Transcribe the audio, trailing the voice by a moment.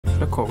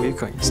look what we've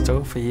got in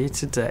store for you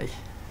today.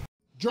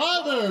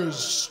 Drivers,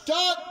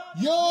 start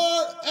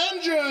your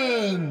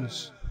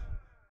engines!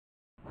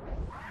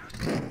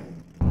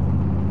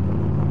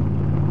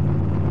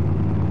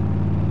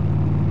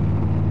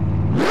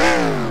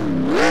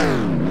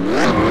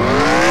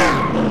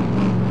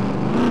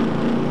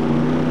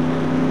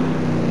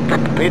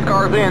 Pace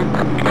car's in.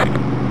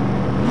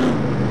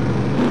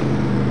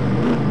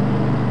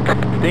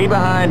 Stay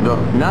behind the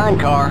 9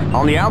 car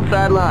on the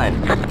outside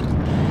line.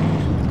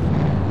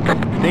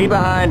 Stay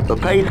behind the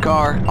pace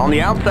car on the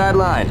outside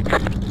line.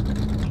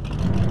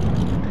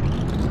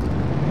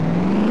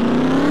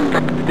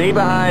 Stay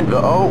behind the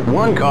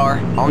 01 car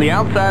on the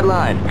outside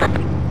line.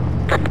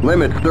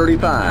 Limit's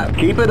 35.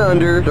 Keep it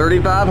under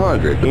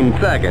 3,500 in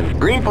seconds.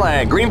 Green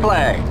flag, green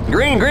flag.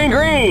 Green, green,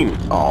 green!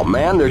 Oh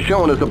man, they're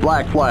showing us a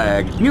black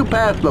flag. You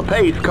passed the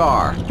pace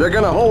car. They're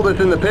gonna hold us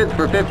in the pits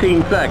for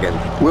 15 seconds.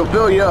 We'll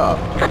fill you up.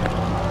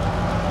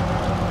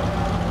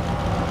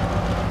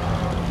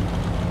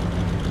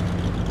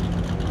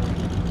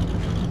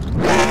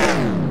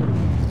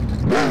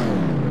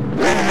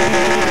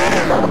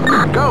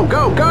 Go,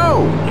 go,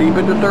 go! Keep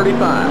it to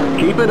 35.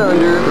 Keep it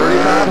under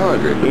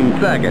 3,500 in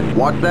seconds.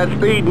 Watch that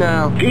speed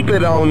now. Keep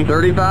it on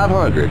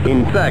 3,500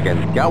 in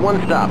seconds. Got one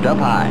stopped up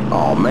high.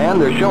 Oh man,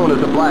 they're showing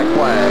us a black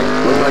flag.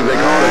 Looks like they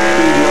call it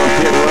speeding on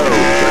pit road.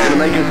 They're gonna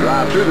make us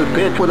drive through the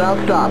pits without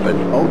stopping.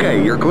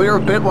 Okay, you're clear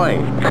of pit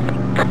lane.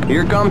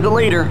 Here comes the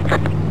leader.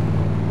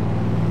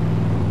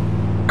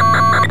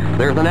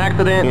 There's an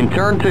accident in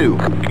turn 2.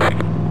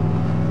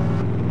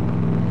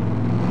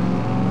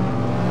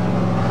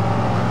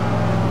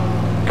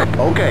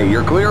 Okay,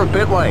 you're clear of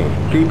pit lane.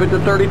 Keep it to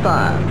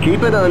 35.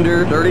 Keep it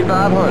under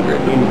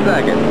 3,500 in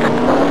seconds.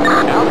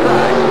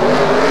 Outside.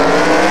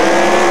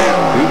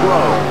 Keep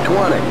low.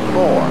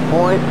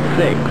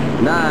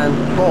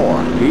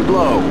 24.694. Keep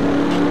low.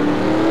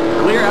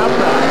 Clear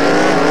outside.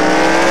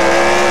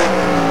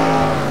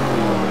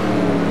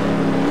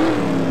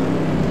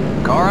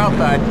 Car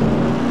outside.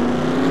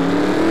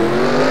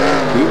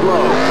 Keep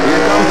low.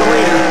 Here comes the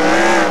leader.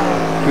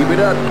 Keep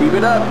it up, keep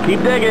it up,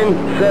 keep digging.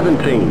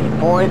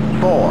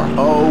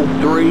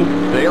 17.403.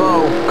 Stay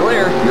low.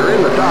 Clear. You're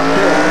in the top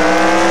 10.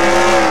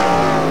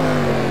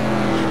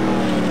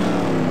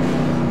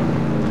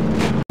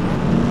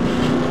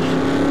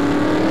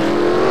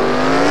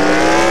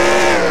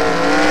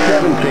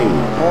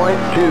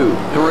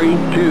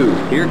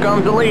 .232. Here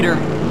comes the leader.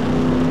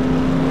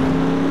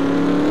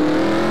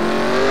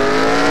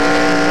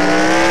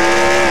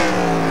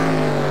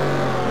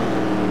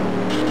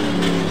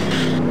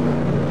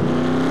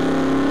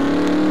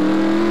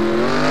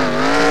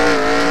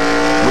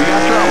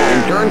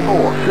 Turn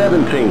 4,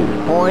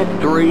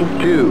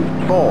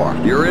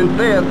 17.324. You're in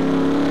 5th.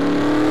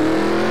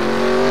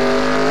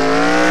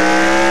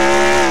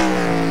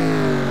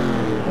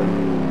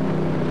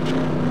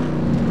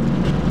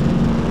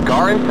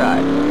 Car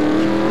inside.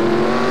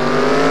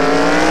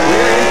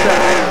 Clear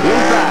inside.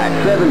 Inside.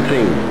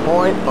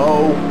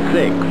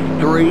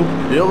 17.063.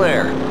 Still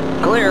there.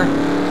 Clear.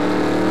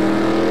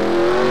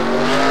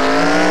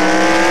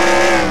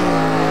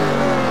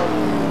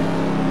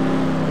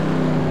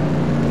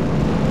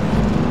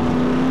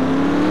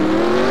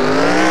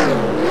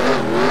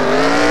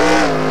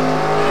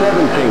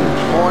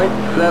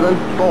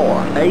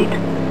 .748.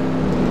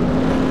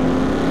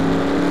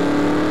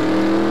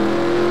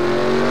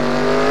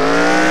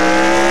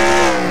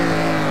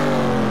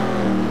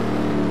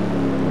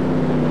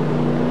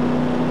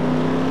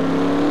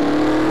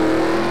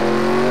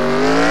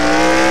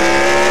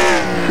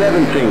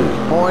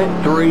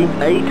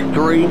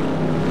 .383.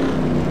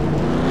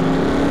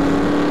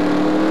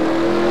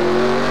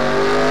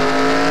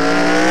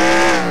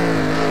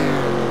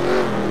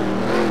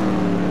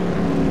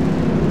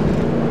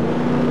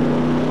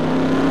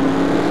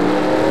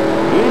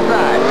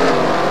 Inside.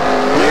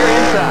 Clear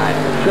inside.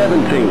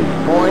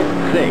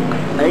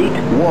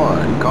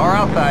 17.681. Car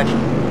outside.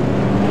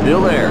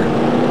 Still there.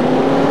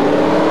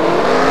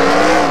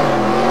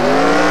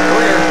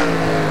 Clear.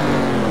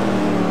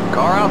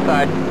 Car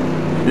outside.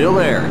 Still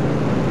there.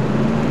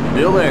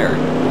 Still there.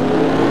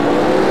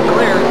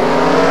 Clear.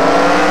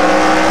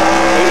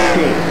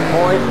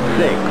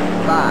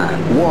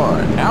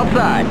 18.651.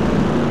 Outside.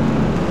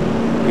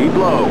 Keep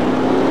low.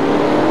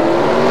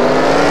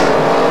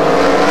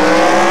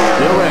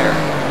 Still there.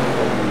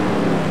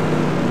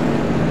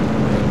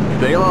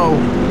 Stay low.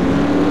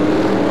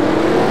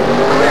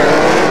 Clear.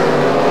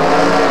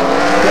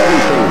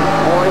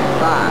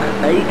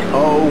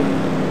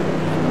 17.580.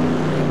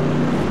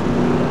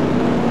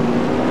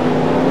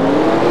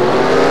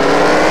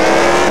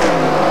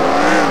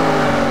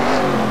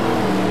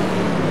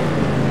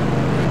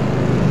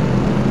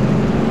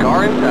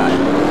 Car inside.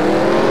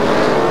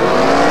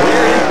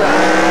 Clear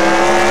inside.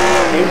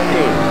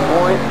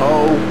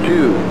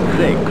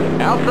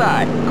 18.026.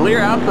 Outside. Clear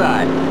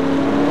outside.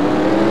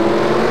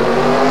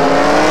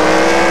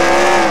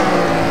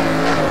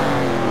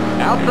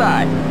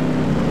 Outside.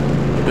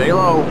 Stay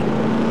low.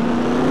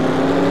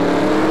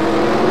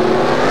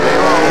 Stay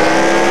low.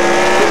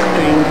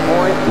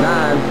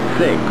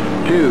 16.96.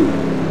 2.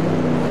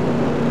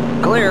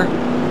 Clear.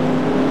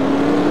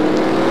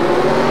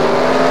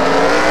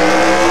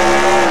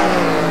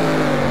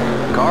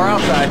 Car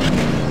outside.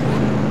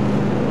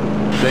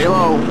 Stay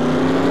low.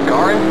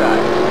 Car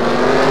inside.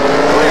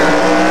 Clear.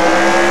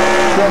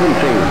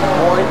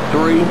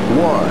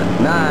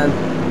 17.319.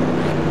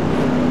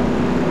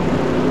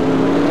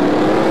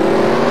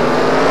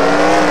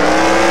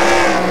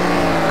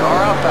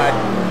 Car outside.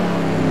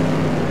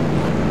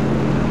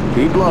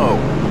 Keep low.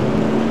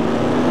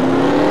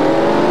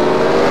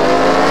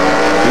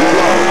 Keep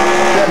low.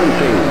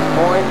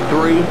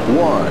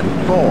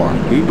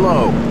 17.314. Keep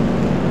low.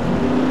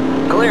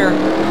 Clear.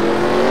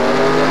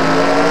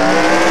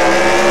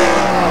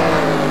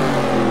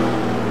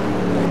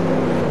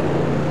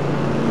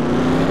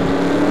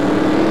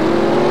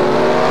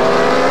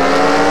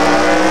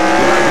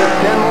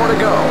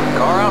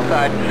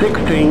 Outside,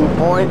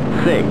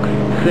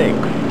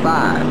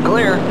 16.665.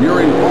 Clear.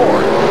 You're in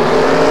 4th.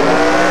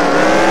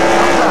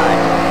 Outside.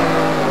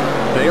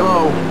 Stay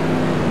low.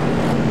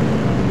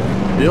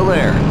 Still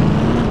there.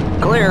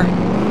 Clear.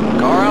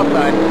 Car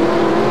outside.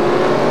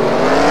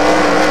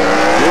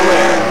 Still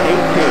there.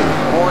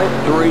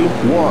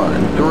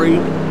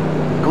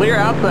 18.313. Clear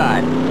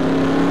outside.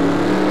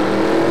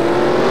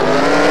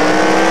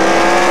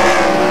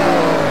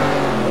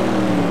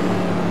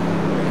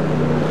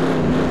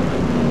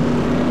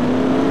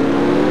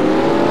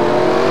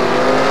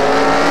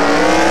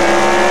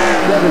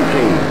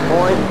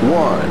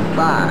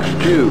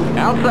 .152.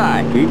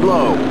 Outside. Keep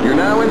low. You're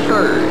now in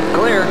 3rd.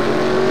 Clear.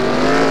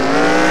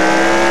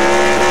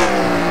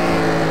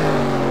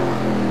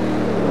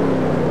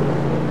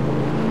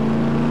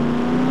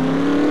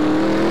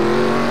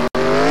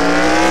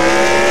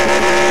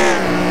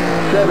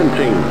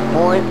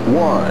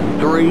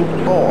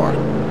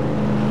 .134.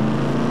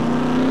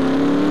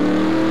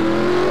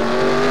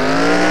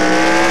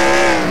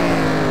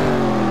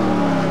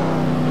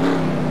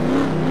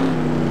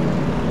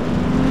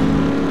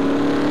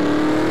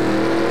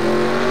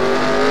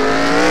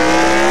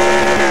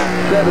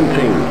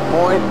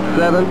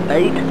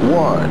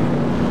 .781.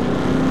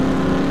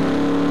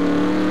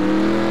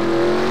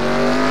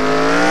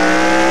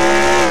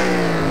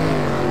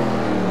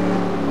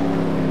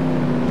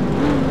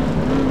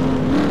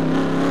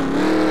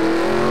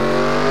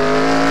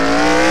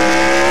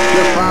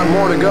 Just 5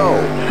 more to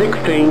go.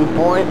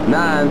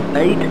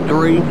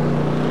 16.983.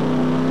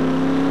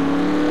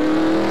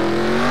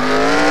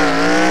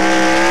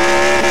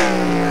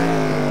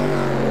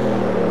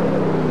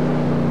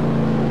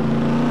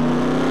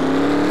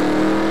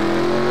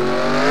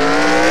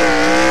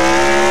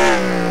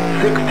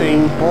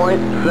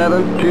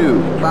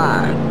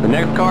 .725. The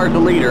next car is the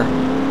leader.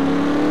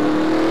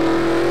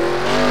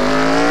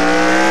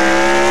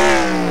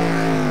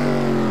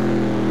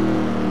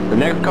 The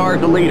next car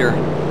is the leader.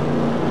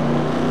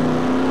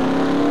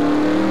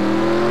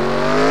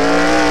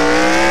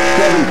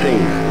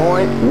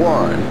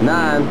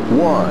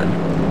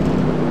 17.191.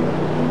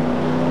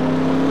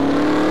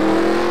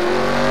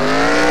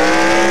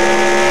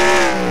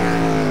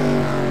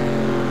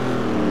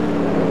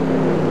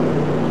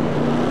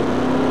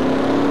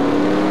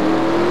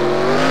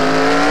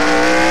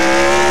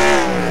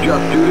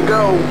 Just 2 to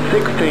go.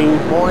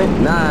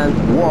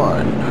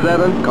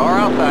 16.917. Car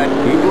outside.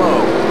 Keep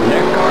low.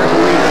 Next car is the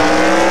leader.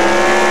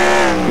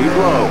 Keep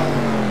low.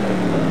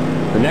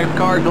 The next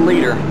car is the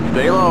leader.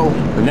 Stay low.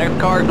 The next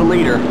car is the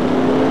leader.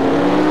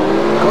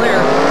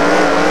 Clear.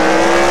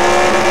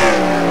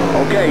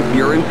 Okay,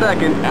 you're in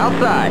 2nd.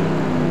 Outside.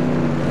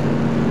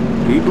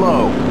 Keep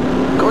low.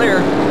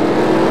 Clear.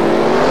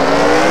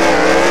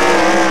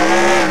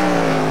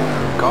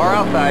 Car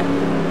outside.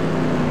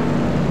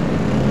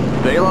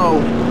 Stay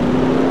low.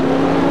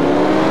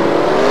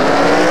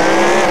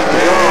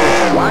 Stay low.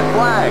 White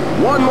flag.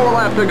 1 more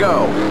lap to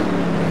go.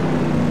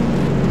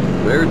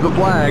 There's the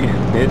flag.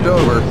 It's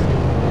over.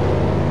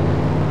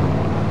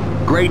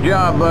 Great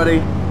job,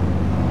 buddy.